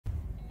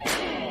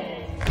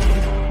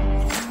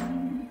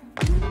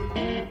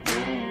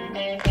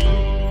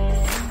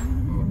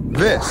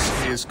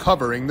This is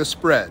Covering the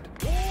Spread,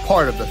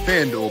 part of the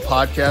FanDuel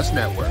Podcast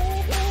Network.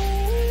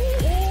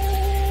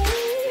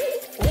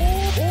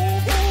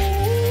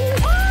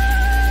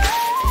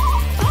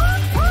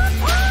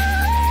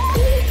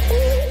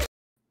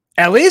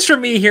 At least for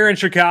me here in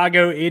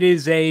Chicago, it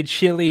is a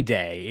chilly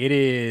day. It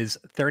is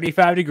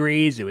 35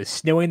 degrees. It was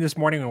snowing this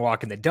morning when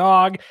walking the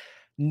dog.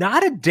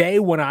 Not a day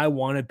when I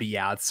want to be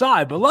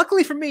outside, but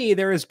luckily for me,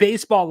 there is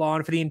baseball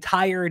on for the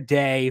entire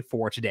day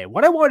for today.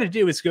 What I wanted to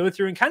do is go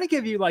through and kind of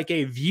give you like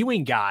a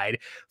viewing guide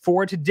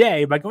for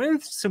today by going through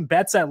some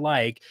bets I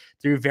like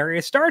through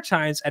various start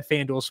times at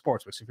FanDuel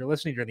Sportsbook. So if you're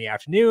listening during the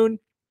afternoon,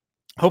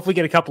 hopefully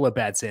get a couple of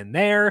bets in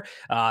there.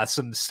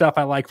 Some stuff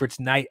I like for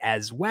tonight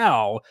as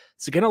well.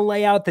 So going to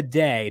lay out the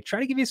day,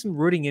 try to give you some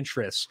rooting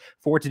interests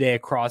for today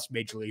across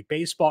Major League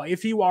Baseball.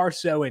 If you are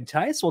so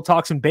enticed, we'll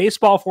talk some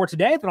baseball for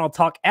today. Then I'll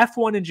talk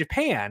F1 in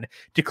Japan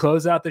to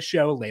close out the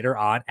show later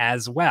on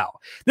as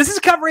well. This is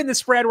Covering the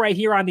Spread right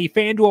here on the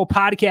FanDuel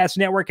Podcast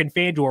Network and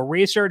FanDuel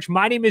Research.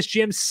 My name is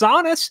Jim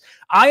Sonis.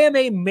 I am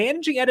a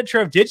managing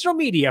editor of digital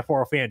media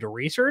for FanDuel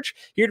Research,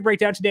 here to break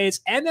down today's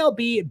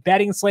MLB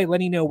betting slate,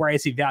 letting you know where I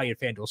see value at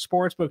FanDuel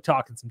Sportsbook,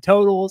 talking some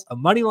totals, a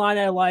money line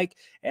I like,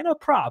 and a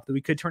prop that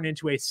we could turn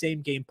into a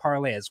same-game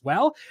parlay as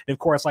well. And of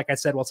course, like I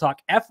said, we'll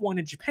talk F1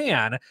 in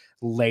Japan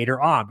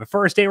later on. But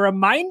first, a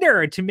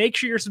reminder to make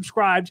sure you're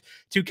subscribed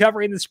to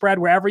Covering the Spread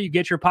wherever you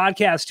get your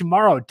podcast.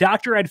 Tomorrow,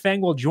 Dr. Ed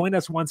Feng will join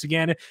us once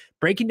again,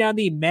 breaking down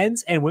the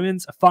men's and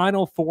women's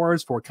Final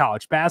Fours for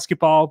college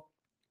basketball.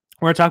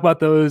 We're going to talk about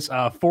those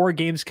 4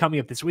 games coming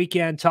up this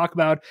weekend, talk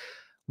about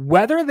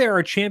whether there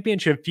are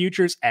championship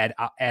futures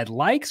Ed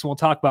likes. We'll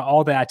talk about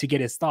all that to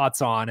get his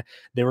thoughts on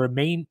the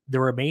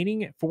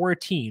remaining 4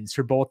 teams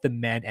for both the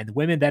men and the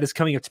women. That is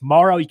coming up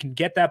tomorrow. You can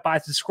get that by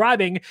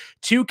subscribing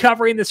to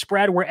Covering the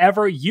Spread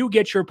wherever you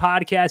get your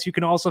podcast. You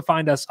can also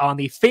find us on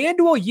the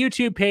FanDuel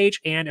YouTube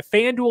page and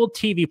FanDuel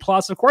TV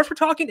Plus. Of course, we're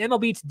talking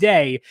MLB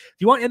today. If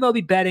you want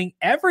MLB betting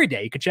every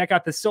day, you can check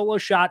out the Solo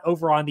Shot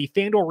over on the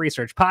FanDuel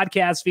Research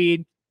podcast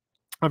feed.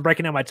 I'm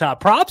breaking down my top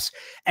props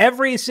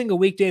every single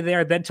weekday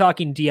there, then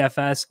talking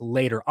DFS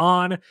later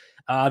on.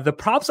 The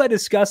props I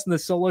discussed in the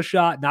Solo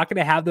Shot, not going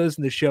to have those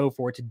in the show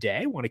for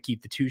today. I want to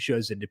keep the 2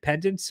 shows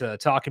independent,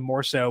 talking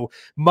more so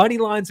money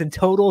lines and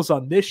totals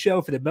on this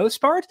show for the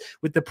most part,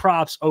 with the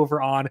props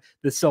over on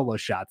the Solo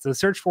Shot. So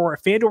search for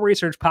FanDuel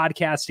Research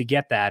Podcast to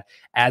get that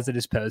as it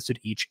is posted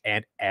each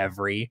and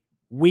every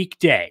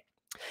weekday.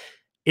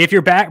 If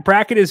your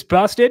bracket is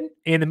busted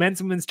in the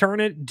men's and women's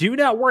tournament, do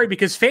not worry,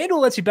 because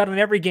FanDuel lets you bet on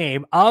every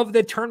game of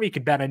the tournament. You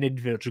can bet on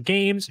individual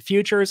games,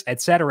 futures,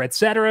 etc.,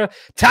 etc.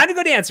 Time to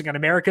go dancing on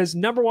America's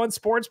 #1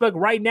 sportsbook.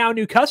 Right now,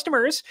 new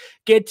customers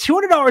get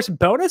 $200 in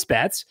bonus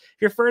bets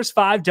if your first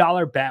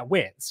 $5 bet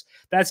wins.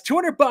 That's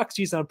 $200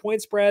 used on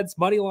point spreads,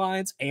 money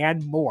lines,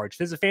 and more. Just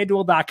visit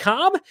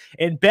FanDuel.com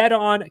and bet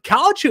on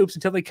college hoops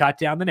until they cut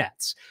down the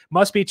nets.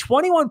 Must be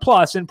 21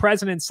 plus and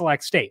present in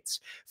select states.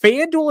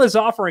 FanDuel is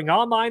offering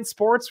online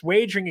sports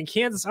wagering in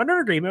Kansas under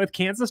an agreement with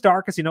Kansas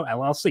Star Casino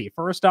LLC.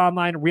 First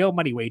online real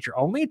money wager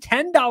only.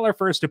 $10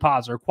 first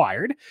deposit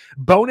required.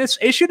 Bonus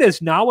issued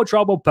as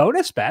non-withdrawable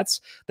bonus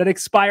bets that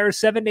expire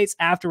 7 days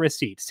after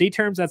receipt. See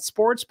terms at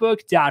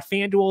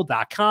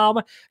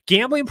sportsbook.fanduel.com.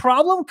 Gambling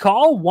problem?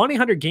 Call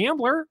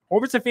 1-800-GAMBLER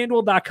or visit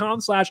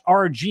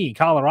fanduel.com/RG in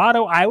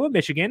Colorado, Iowa,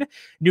 Michigan,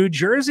 New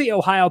Jersey,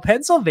 Ohio,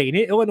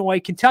 Pennsylvania,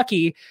 Illinois,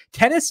 Kentucky,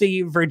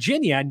 Tennessee,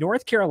 Virginia,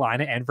 North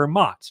Carolina, and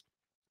Vermont.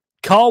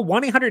 Call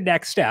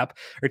 1-800-NEXT-STEP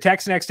or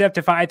text NEXT STEP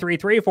to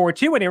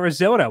 53342 in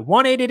Arizona,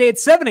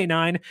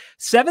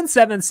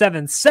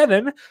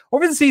 1-888-789-7777,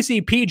 or visit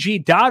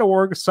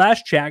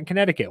ccpg.org/chat in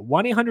Connecticut,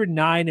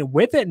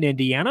 1-800-9-WITH-IT in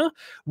Indiana,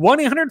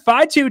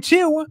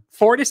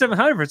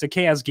 1-800-522-4700 visit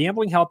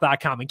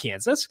chaosgamblinghelp.com in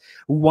Kansas,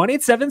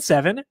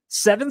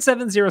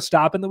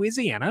 1-877-770-STOP in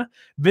Louisiana,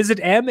 visit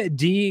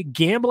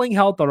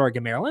mdgamblinghelp.org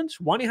in Maryland,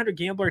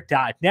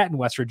 1-800-GAMBLER.net in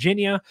West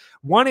Virginia,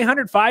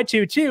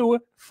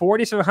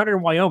 1-800-522-4700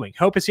 in Wyoming.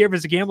 Hope is here.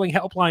 Visit gambling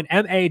helpline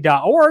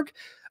ma.org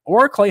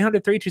or call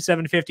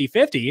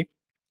 800-327-5050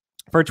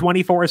 for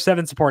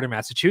 24/7 support in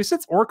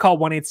Massachusetts, or call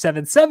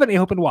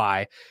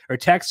 1-877-HOPE-NY or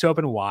text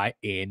HOPE-NY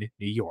in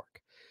New York.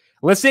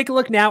 Let's take a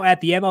look now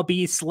at the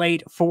MLB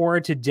slate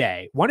for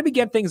today. Want to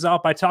begin things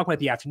off by talking about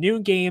the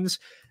afternoon games.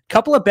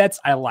 Couple of bets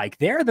I like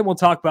there. Then we'll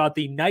talk about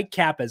the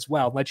nightcap as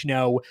well and let you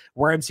know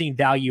where I'm seeing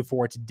value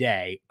for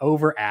today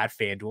over at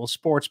FanDuel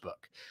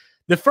Sportsbook.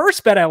 The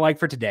first bet I like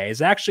for today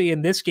is actually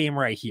in this game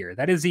right here.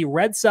 That is the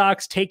Red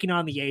Sox taking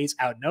on the A's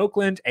out in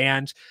Oakland,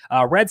 and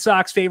Red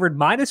Sox favored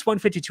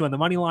 -152 on the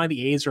money line.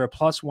 The A's are a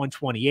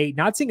 +128.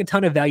 Not seeing a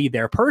ton of value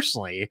there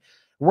personally.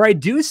 Where I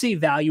do see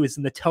value is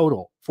in the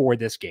total for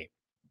this game.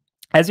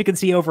 As you can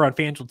see over on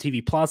FanDuel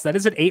TV Plus, that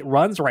is at 8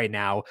 runs right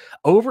now.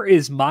 Over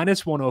is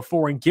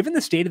 -104. And given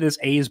the state of this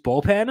A's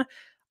bullpen,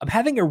 I'm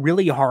having a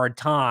really hard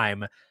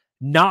time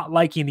not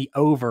liking the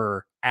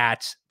over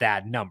at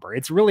that number.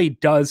 It really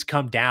does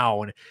come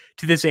down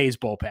to this A's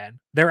bullpen.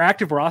 Their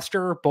active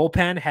roster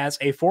bullpen has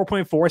a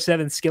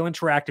 4.47 skill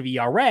interactive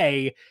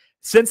ERA.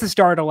 since the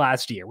start of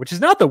last year, which is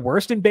not the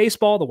worst in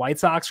baseball. The White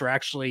Sox are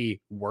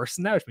actually worse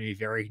than that, which made me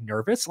very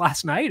nervous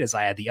last night as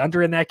I had the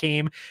under in that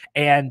game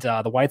and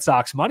the White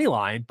Sox money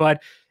line.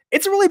 But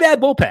it's a really bad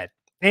bullpen.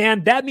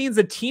 And that means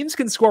that teams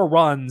can score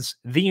runs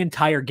the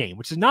entire game,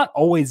 which is not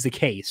always the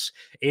case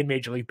in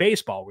Major League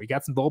Baseball, where you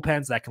got some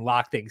bullpens that can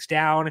lock things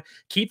down,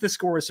 keep the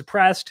score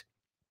suppressed.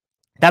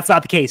 That's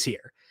not the case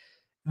here.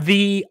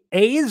 The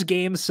A's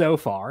games so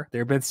far,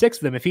 there have been 6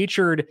 of them, have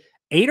featured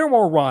 8 or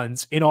more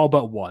runs in all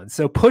but one.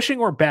 So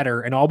pushing or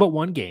better in all but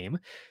one game.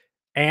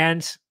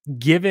 And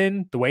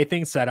given the way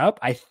things set up,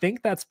 I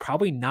think that's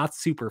probably not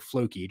super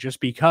fluky just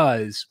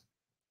because,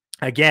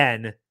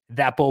 again,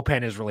 that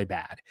bullpen is really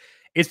bad.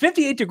 It's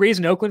 58 degrees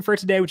in Oakland for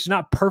today, which is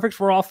not perfect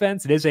for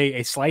offense. It is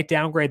a slight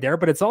downgrade there,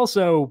 but it's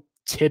also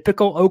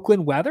typical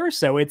Oakland weather.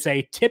 So it's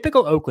a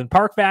typical Oakland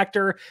park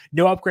factor.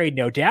 No upgrade,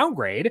 no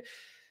downgrade.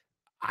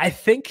 I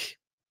think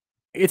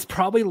it's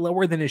probably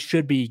lower than it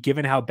should be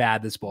given how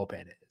bad this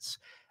bullpen is.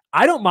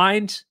 I don't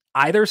mind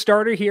either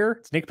starter here.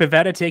 It's Nick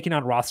Pivetta taking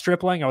on Ross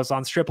Stripling. I was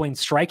on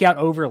Stripling's strikeout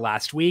over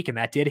last week, and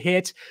that did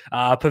hit.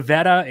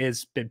 Pivetta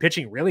has been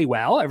pitching really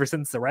well ever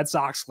since the Red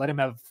Sox let him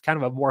have kind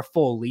of a more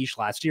full leash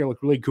last year.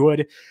 Looked really good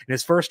in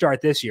his first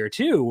start this year,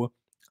 too.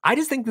 I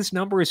just think this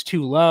number is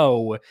too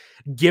low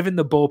given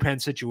the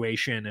bullpen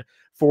situation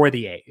for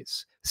the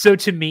A's. So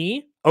to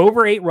me,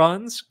 over 8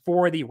 runs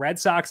for the Red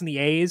Sox and the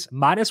A's,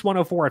 minus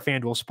 104 at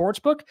FanDuel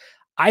Sportsbook.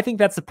 I think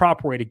that's the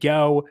proper way to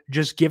go,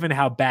 just given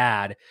how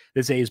bad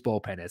this A's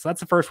bullpen is. That's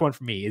the first one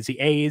for me, is the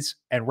A's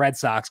and Red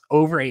Sox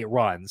over 8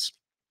 runs.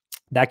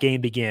 That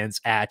game begins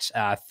at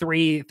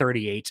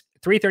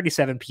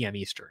 3:37 p.m.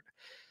 Eastern.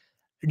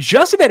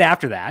 Just a bit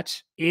after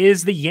that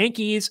is the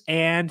Yankees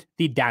and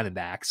the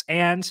Diamondbacks.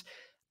 And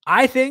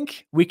I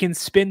think we can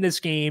spin this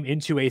game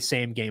into a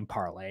same game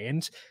parlay.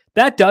 And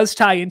that does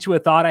tie into a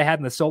thought I had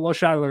in the solo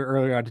shot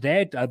earlier on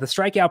today. The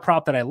strikeout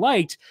prop that I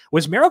liked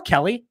was Merrill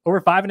Kelly over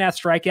 5.5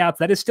 strikeouts.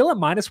 That is still at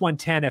minus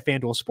 110 at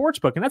FanDuel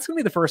Sportsbook. And that's going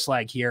to be the first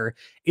leg here,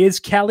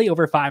 is Kelly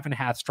over 5.5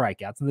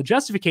 strikeouts. And the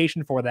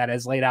justification for that,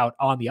 as laid out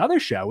on the other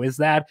show, is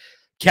that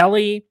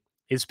Kelly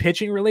is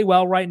pitching really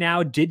well right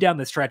now, did down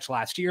the stretch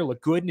last year,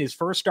 looked good in his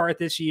first start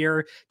this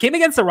year, came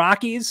against the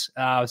Rockies.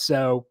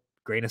 So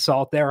grain of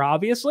salt there,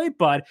 obviously,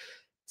 but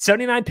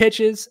 79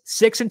 pitches,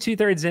 6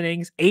 2/3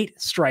 innings, 8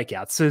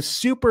 strikeouts. So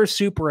super,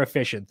 super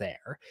efficient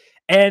there.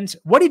 And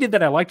what he did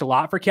that I liked a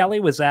lot for Kelly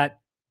was that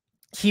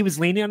he was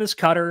leaning on his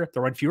cutter,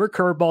 throwing fewer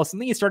curveballs,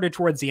 something he started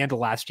towards the end of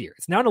last year.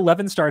 It's now an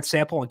 11-start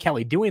sample on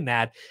Kelly doing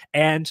that,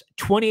 and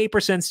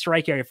 28%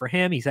 strike area for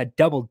him. He's had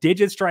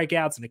double-digit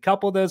strikeouts in a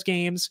couple of those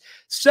games.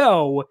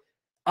 So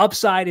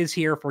upside is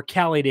here for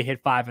Kelly to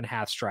hit 5.5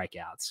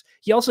 strikeouts.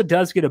 He also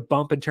does get a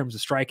bump in terms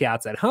of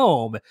strikeouts at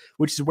home,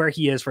 which is where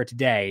he is for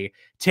today,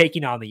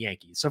 taking on the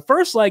Yankees. So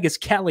first leg is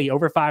Kelly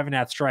over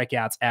 5.5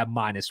 strikeouts at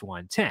minus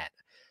 110.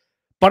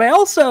 But I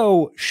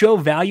also show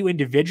value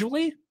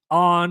individually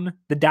on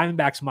the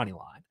Diamondbacks money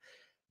line.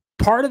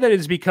 Part of it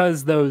is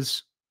because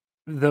those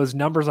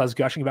numbers I was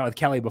gushing about with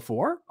Kelly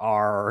before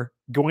are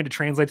going to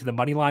translate to the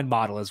money line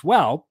model as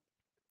well,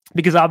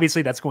 because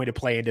obviously that's going to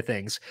play into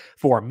things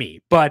for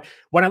me. But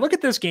when I look at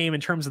this game in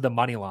terms of the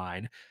money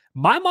line,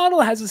 my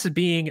model has this as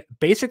being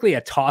basically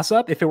a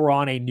toss-up if it were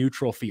on a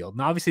neutral field.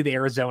 And obviously the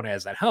Arizona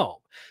is at home.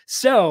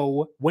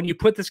 So when you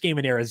put this game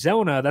in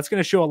Arizona, that's going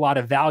to show a lot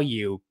of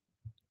value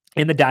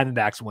in the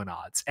Diamondbacks win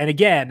odds. And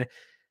again,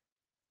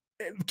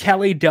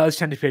 Kelly does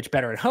tend to pitch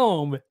better at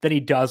home than he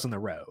does on the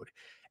road.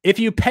 If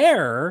you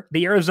pair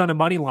the Arizona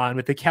money line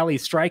with the Kelly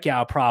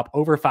strikeout prop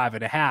over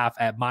 5.5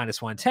 at minus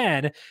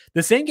 110,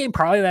 the same game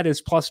parlay that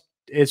is plus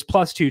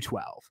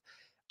 212.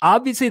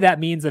 Obviously, that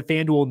means that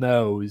FanDuel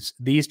knows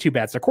these two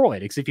bets are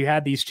correlated. Because if you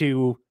had these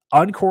two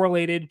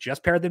uncorrelated,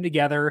 just paired them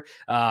together,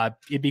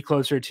 it'd be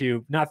closer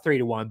to not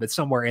 3-1, but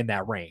somewhere in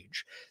that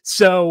range.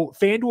 So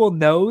FanDuel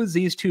knows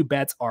these two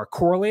bets are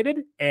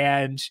correlated,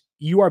 and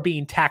you are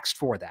being taxed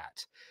for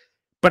that.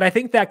 But I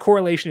think that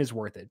correlation is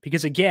worth it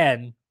because,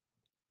 again,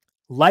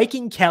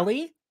 liking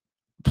Kelly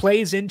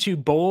plays into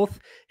both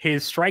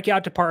his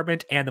strikeout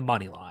department and the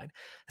money line.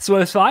 So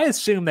if I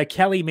assume that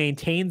Kelly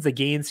maintains the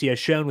gains he has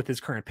shown with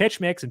his current pitch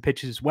mix and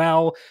pitches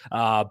well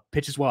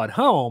at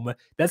home,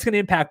 that's going to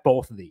impact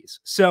both of these.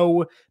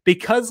 So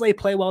because they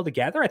play well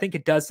together, I think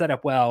it does set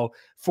up well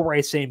for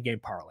a same game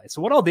parlay.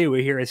 So what I'll do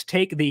here is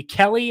take the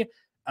Kelly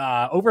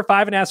over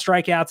 5.5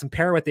 strikeouts and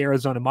pair it with the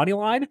Arizona money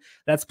line.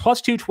 That's plus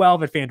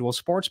 212 at FanDuel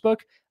Sportsbook.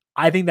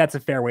 I think that's a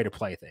fair way to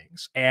play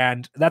things.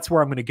 And that's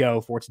where I'm going to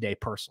go for today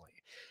personally.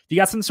 If you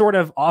got some sort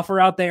of offer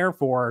out there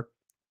for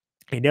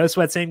a no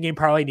sweat same game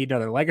parlay, need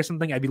another leg or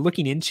something, I'd be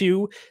looking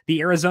into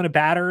the Arizona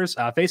batters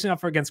facing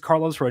off against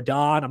Carlos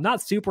Rodon. I'm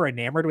not super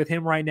enamored with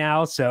him right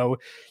now. So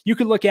you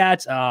could look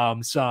at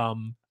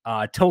some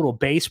total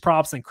base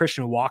props, and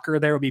Christian Walker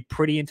there would be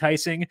pretty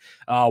enticing.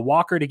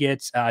 Walker to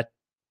get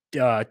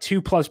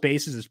 2+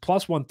 bases is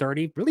plus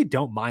 130. Really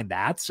don't mind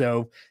that.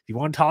 So if you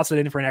want to toss it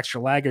in for an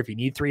extra leg, or if you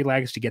need 3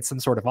 legs to get some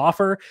sort of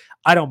offer,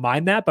 I don't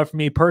mind that. But for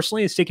me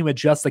personally, it's sticking with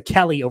just the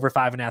Kelly over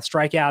 5.5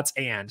 strikeouts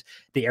and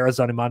the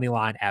Arizona money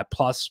line at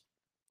plus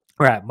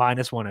We're at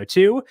minus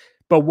 102.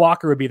 But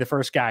Walker would be the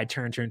first guy I'd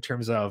turn to in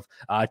terms of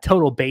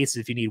total base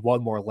if you need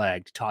one more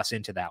leg to toss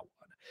into that one.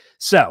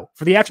 So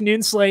for the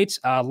afternoon slate,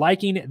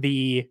 liking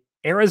the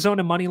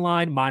Arizona money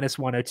line minus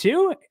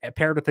 102,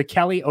 paired with the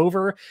Kelly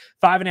over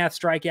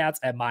 5.5 strikeouts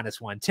at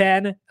minus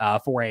 110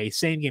 for a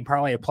same game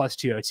parlay of plus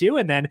 202.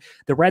 And then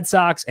the Red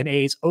Sox and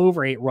A's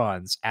over 8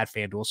 runs at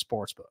FanDuel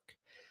Sportsbook.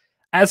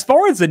 As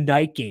far as the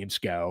night games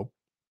go,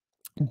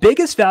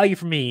 biggest value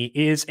for me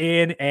is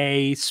in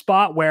a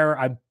spot where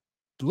I'm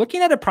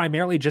looking at it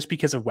primarily just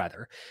because of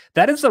weather.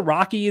 That is the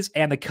Rockies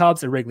and the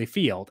Cubs at Wrigley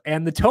Field.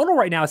 And the total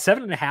right now is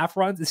 7.5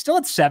 runs. It's still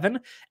at 7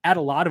 at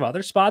a lot of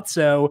other spots.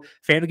 So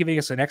FanDuel giving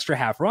us an extra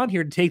half run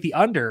here to take the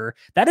under.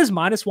 That is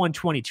minus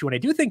 122. And I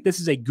do think this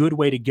is a good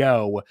way to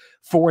go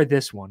for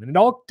this one. And it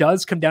all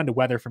does come down to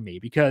weather for me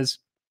because,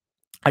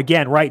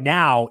 again, right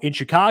now in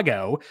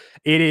Chicago,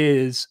 it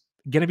is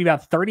going to be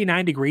about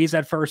 39 degrees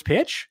at first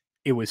pitch.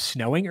 It was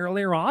snowing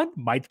earlier on,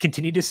 might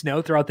continue to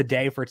snow throughout the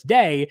day for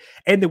today,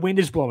 and the wind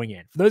is blowing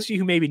in. For those of you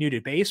who may be new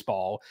to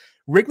baseball,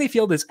 Wrigley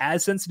Field is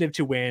as sensitive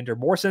to wind or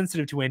more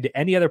sensitive to wind to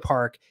any other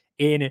park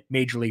in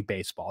Major League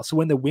Baseball. So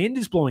when the wind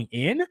is blowing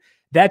in,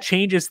 that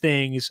changes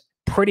things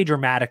pretty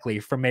dramatically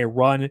from a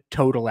run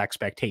total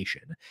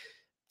expectation.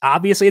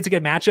 Obviously, it's a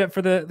good matchup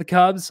for the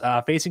Cubs,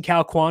 facing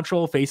Cal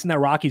Quantrill, facing that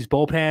Rockies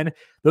bullpen.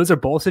 Those are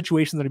both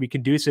situations that are going to be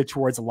conducive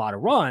towards a lot of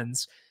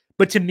runs.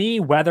 But to me,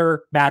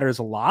 weather matters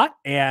a lot,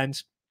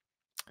 and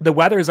the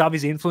weather is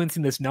obviously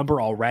influencing this number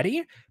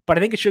already, but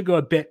I think it should go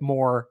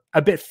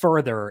a bit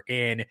further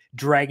in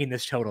dragging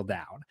this total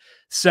down.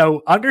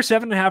 So under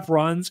 7.5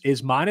 runs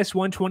is minus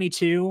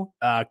 122.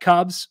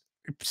 Cubs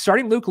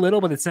starting Luke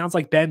Little, but it sounds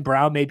like Ben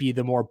Brown may be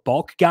the more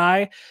bulk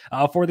guy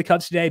for the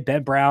Cubs today.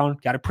 Ben Brown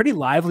got a pretty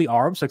lively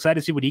arm, so excited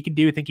to see what he can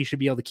do. I think he should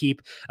be able to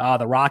keep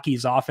the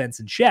Rockies offense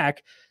in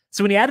check.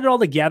 So when you add it all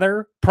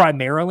together,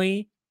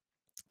 primarily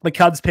the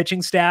Cubs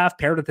pitching staff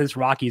paired with this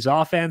Rockies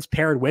offense,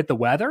 paired with the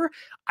weather,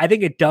 I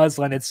think it does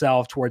lend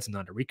itself towards an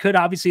under. We could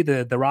obviously,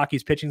 the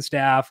Rockies pitching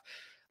staff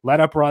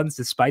let up runs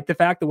despite the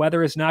fact the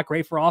weather is not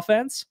great for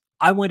offense.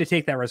 I'm willing to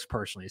take that risk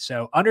personally.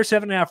 So under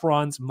 7.5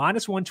 runs,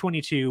 minus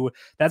 122.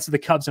 That's the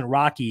Cubs and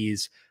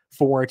Rockies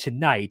for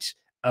tonight,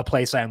 a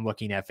place I'm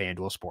looking at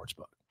FanDuel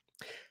Sportsbook.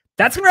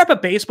 That's going to wrap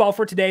up baseball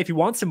for today. If you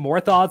want some more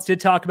thoughts, did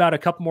talk about a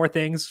couple more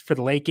things for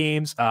the late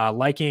games,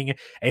 liking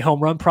a home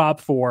run prop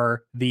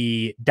for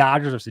the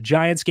Dodgers versus the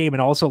Giants game,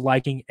 and also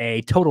liking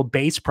a total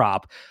base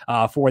prop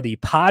for the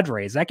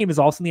Padres. That game is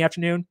also in the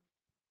afternoon,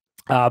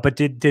 but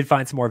did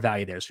find some more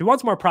value there. So if you want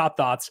some more prop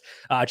thoughts,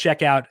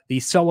 check out the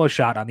solo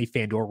shot on the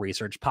FanDuel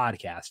Research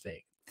podcast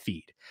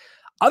feed.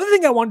 Other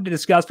thing I wanted to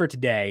discuss for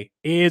today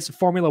is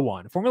Formula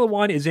One. Formula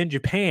One is in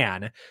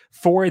Japan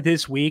for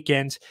this week,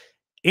 and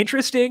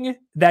interesting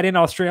that in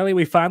Australia,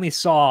 we finally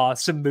saw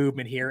some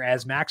movement here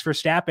as Max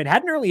Verstappen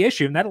had an early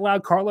issue, and that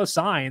allowed Carlos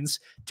Sainz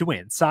to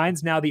win.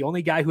 Sainz now the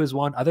only guy who has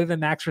won other than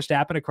Max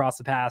Verstappen across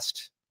the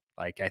past,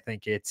 I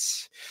think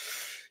it's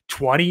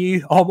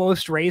 20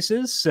 almost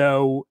races.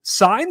 So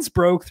Sainz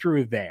broke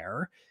through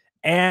there,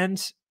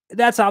 and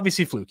that's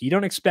obviously fluky. You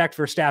don't expect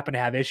Verstappen to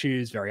have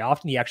issues very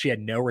often. He actually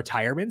had no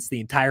retirements the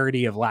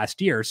entirety of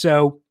last year.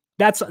 So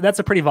that's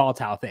a pretty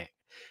volatile thing.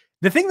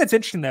 The thing that's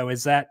interesting, though,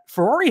 is that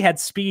Ferrari had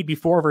speed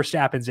before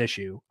Verstappen's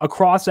issue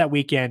across that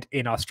weekend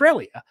in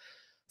Australia.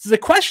 So the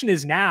question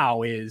is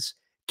now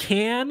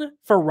can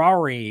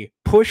Ferrari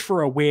push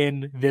for a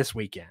win this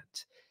weekend?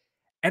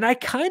 And I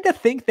kind of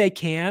think they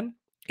can.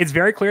 It's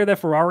very clear that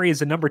Ferrari is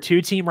the number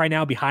 2 team right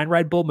now behind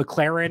Red Bull.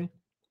 McLaren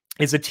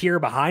is a tier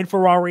behind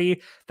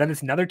Ferrari. Then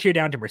it's another tier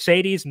down to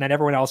Mercedes, and then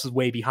everyone else is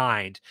way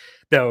behind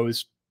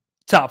those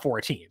top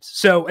 4 teams.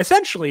 So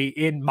essentially,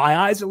 in my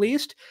eyes at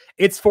least,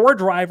 it's 4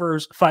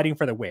 drivers fighting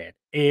for the win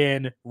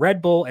in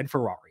Red Bull and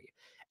Ferrari.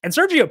 And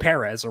Sergio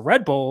Perez, or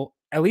Red Bull,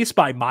 at least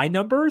by my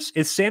numbers,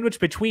 is sandwiched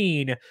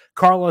between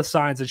Carlos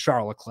Sainz and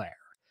Charles Leclerc.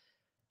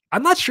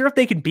 I'm not sure if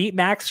they can beat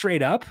Max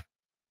straight up,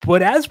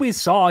 but as we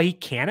saw, he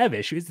can have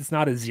issues. It's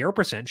not a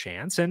 0%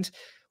 chance. And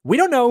we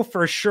don't know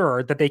for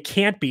sure that they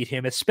can't beat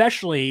him,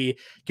 especially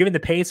given the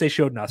pace they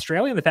showed in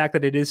Australia and the fact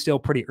that it is still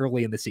pretty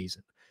early in the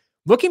season.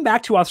 Looking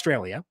back to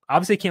Australia,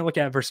 obviously can't look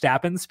at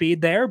Verstappen's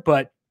speed there,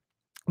 but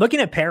looking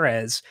at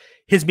Perez,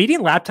 his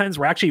median lap times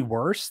were actually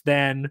worse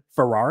than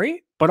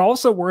Ferrari, but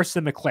also worse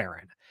than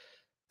McLaren.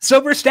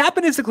 So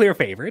Verstappen is the clear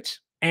favorite,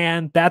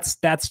 and that's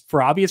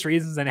for obvious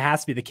reasons, and it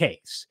has to be the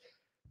case.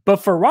 But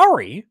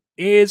Ferrari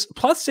is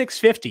plus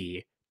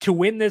 650 to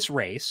win this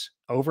race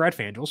over at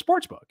FanDuel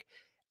Sportsbook.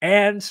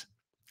 And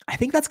I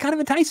think that's kind of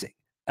enticing.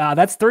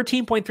 That's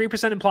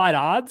 13.3% implied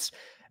odds.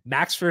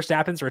 Max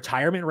Verstappen's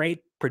retirement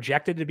rate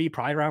projected to be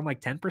probably around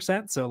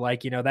 10%. So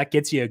that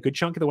gets you a good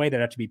chunk of the way.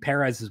 That'd have to be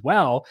Perez as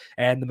well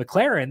and the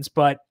McLarens.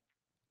 But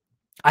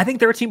I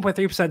think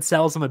 13.3%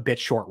 sells them a bit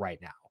short right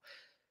now.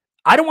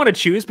 I don't want to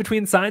choose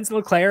between Sainz and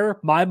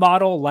Leclerc. My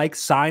model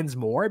likes Sainz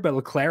more, but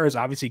Leclerc is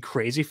obviously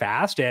crazy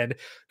fast and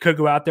could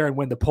go out there and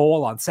win the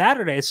pole on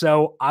Saturday.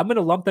 So I'm going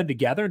to lump them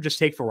together and just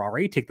take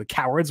Ferrari, take the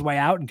coward's way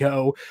out and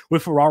go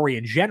with Ferrari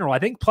in general. I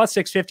think plus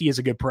 650 is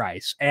a good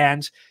price.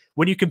 And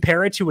when you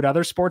compare it to what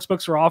other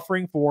sportsbooks are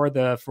offering for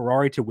the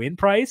Ferrari to win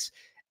price,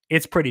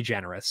 it's pretty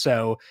generous.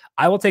 So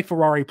I will take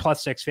Ferrari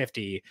plus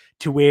 650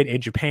 to win in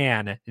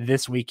Japan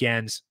this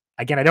weekend.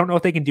 Again, I don't know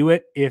if they can do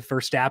it if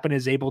Verstappen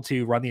is able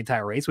to run the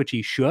entire race, which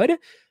he should,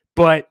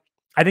 but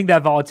I think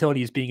that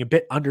volatility is being a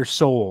bit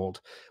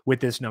undersold with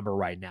this number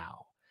right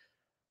now.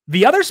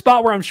 The other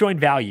spot where I'm showing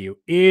value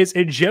is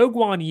in Zhou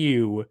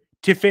Guanyu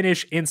to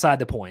finish inside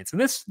the points.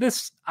 And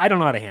this I don't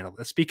know how to handle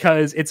this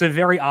because it's a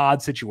very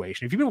odd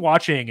situation. If you've been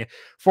watching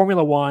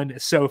Formula One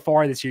so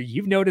far this year,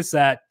 you've noticed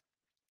that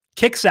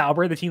Kick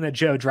Sauber, the team that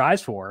Joe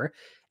drives for,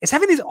 is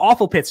having these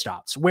awful pit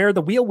stops where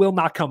the wheel will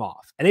not come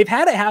off. And they've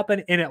had it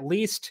happen in at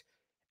least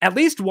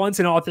once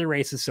in all 3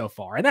 races so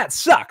far. And that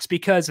sucks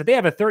because if they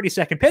have a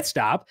 30-second pit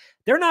stop,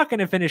 they're not going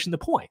to finish in the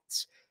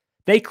points.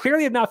 They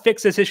clearly have not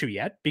fixed this issue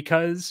yet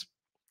because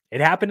it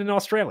happened in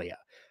Australia.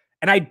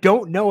 And I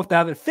don't know if they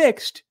have it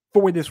fixed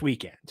for this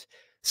weekend.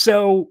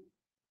 So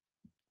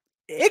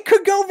it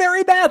could go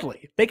very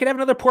badly. They could have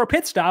another poor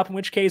pit stop, in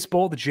which case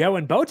both Joe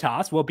and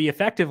Bottas will be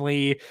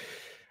effectively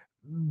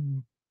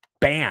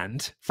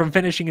banned from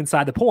finishing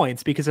inside the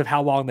points because of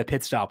how long the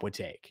pit stop would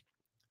take.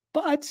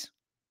 But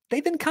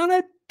they've been kind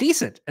of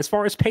decent as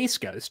far as pace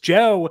goes.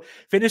 Joe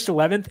finished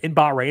 11th in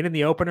Bahrain in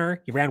the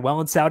opener. He ran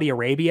well in Saudi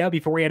Arabia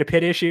before he had a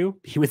pit issue.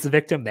 He was the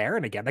victim there.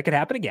 And again, that could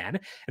happen again.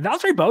 And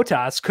Valtteri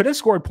Bottas could have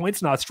scored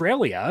points in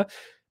Australia,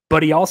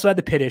 but he also had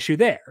the pit issue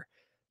there.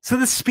 So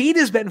the speed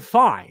has been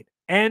fine.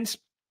 And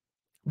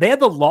they have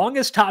the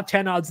longest top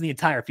 10 odds in the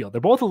entire field.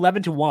 They're both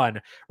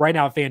 11-1 right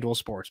now at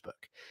FanDuel Sportsbook.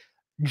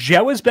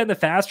 Joe has been the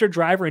faster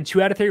driver in 2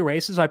 out of 3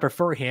 races. I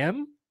prefer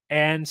him.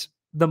 And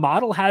the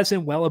model has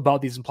him well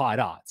above these implied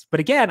odds. But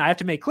again, I have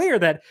to make clear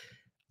that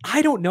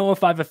I don't know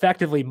if I've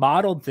effectively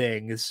modeled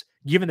things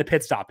given the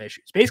pit stop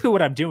issues. Basically,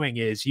 what I'm doing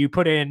is you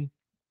put in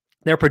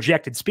their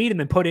projected speed and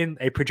then put in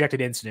a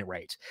projected incident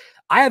rate.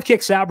 I have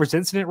Kick Sauber's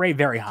incident rate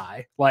very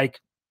high,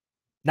 like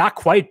not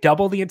quite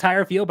double the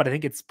entire field, but I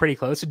think it's pretty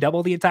close to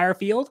double the entire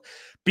field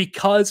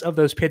because of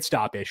those pit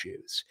stop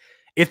issues.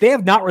 If they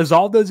have not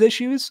resolved those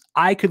issues,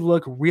 I could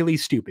look really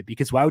stupid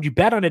because why would you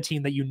bet on a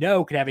team that you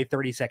know could have a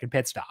 30-second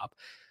pit stop?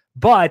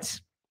 But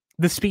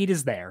the speed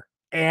is there,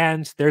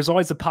 and there's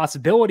always a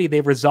possibility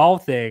they've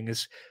resolved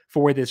things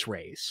for this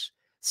race.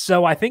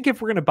 So I think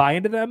if we're going to buy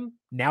into them,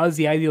 now is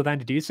the ideal time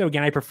to do so.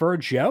 Again, I prefer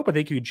Joe, but I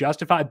think you could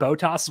justify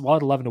Bottas as well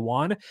at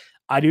 11-1.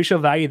 I do show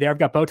value there. I've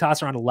got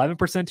Bottas around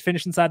 11% to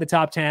finish inside the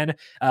top 10.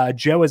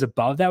 Joe is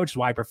above that, which is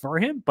why I prefer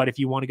him. But if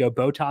you want to go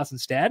Bottas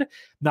instead,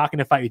 not going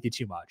to fight with you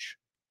too much.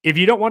 If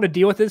you don't want to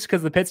deal with this because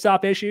of the pit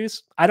stop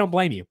issues, I don't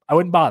blame you. I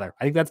wouldn't bother.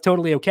 I think that's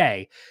totally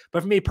okay.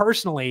 But for me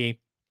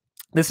personally,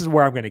 this is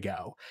where I'm going to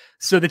go.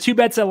 So the 2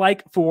 bets I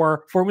like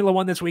for Formula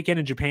One this weekend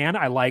in Japan,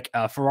 I like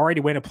Ferrari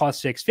to win a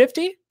plus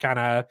 650, kind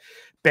of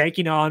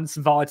banking on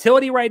some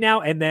volatility right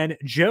now. And then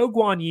Zhou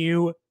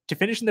Guanyu to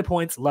finish in the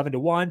points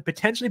 11-1,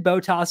 potentially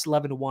Bottas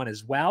 11-1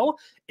 as well,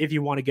 if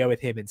you want to go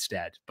with him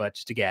instead. But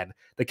just again,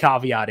 the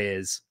caveat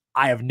is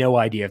I have no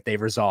idea if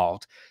they've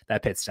resolved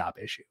that pit stop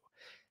issue.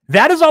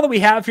 That is all that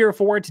we have here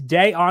for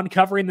today on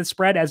Covering the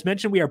Spread. As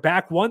mentioned, we are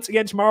back once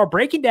again tomorrow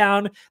breaking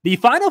down the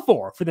Final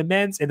Four for the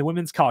men's and the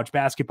women's college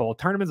basketball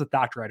tournaments with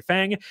Dr. Ed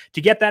Feng.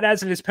 To get that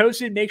as it is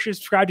posted, make sure to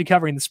subscribe to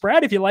Covering the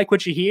Spread. If you like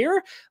what you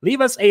hear,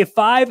 leave us a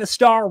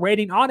 5-star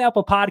rating on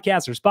Apple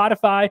Podcasts or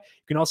Spotify.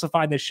 You can also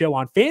find this show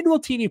on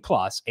FanDuel TV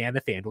Plus and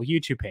the FanDuel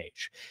YouTube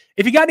page.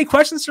 If you got any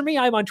questions for me,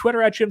 I'm on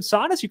Twitter at Jim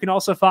Sonis. You can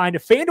also find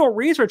FanDuel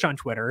Research on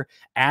Twitter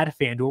at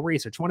FanDuel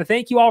Research. I want to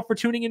thank you all for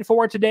tuning in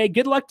for today.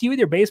 Good luck to you with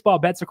your baseball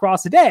bets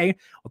across the day.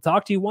 We'll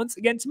talk to you once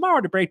again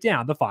tomorrow to break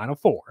down the Final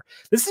Four.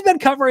 This has been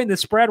Covering the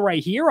Spread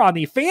right here on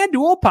the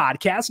FanDuel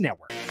Podcast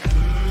Network.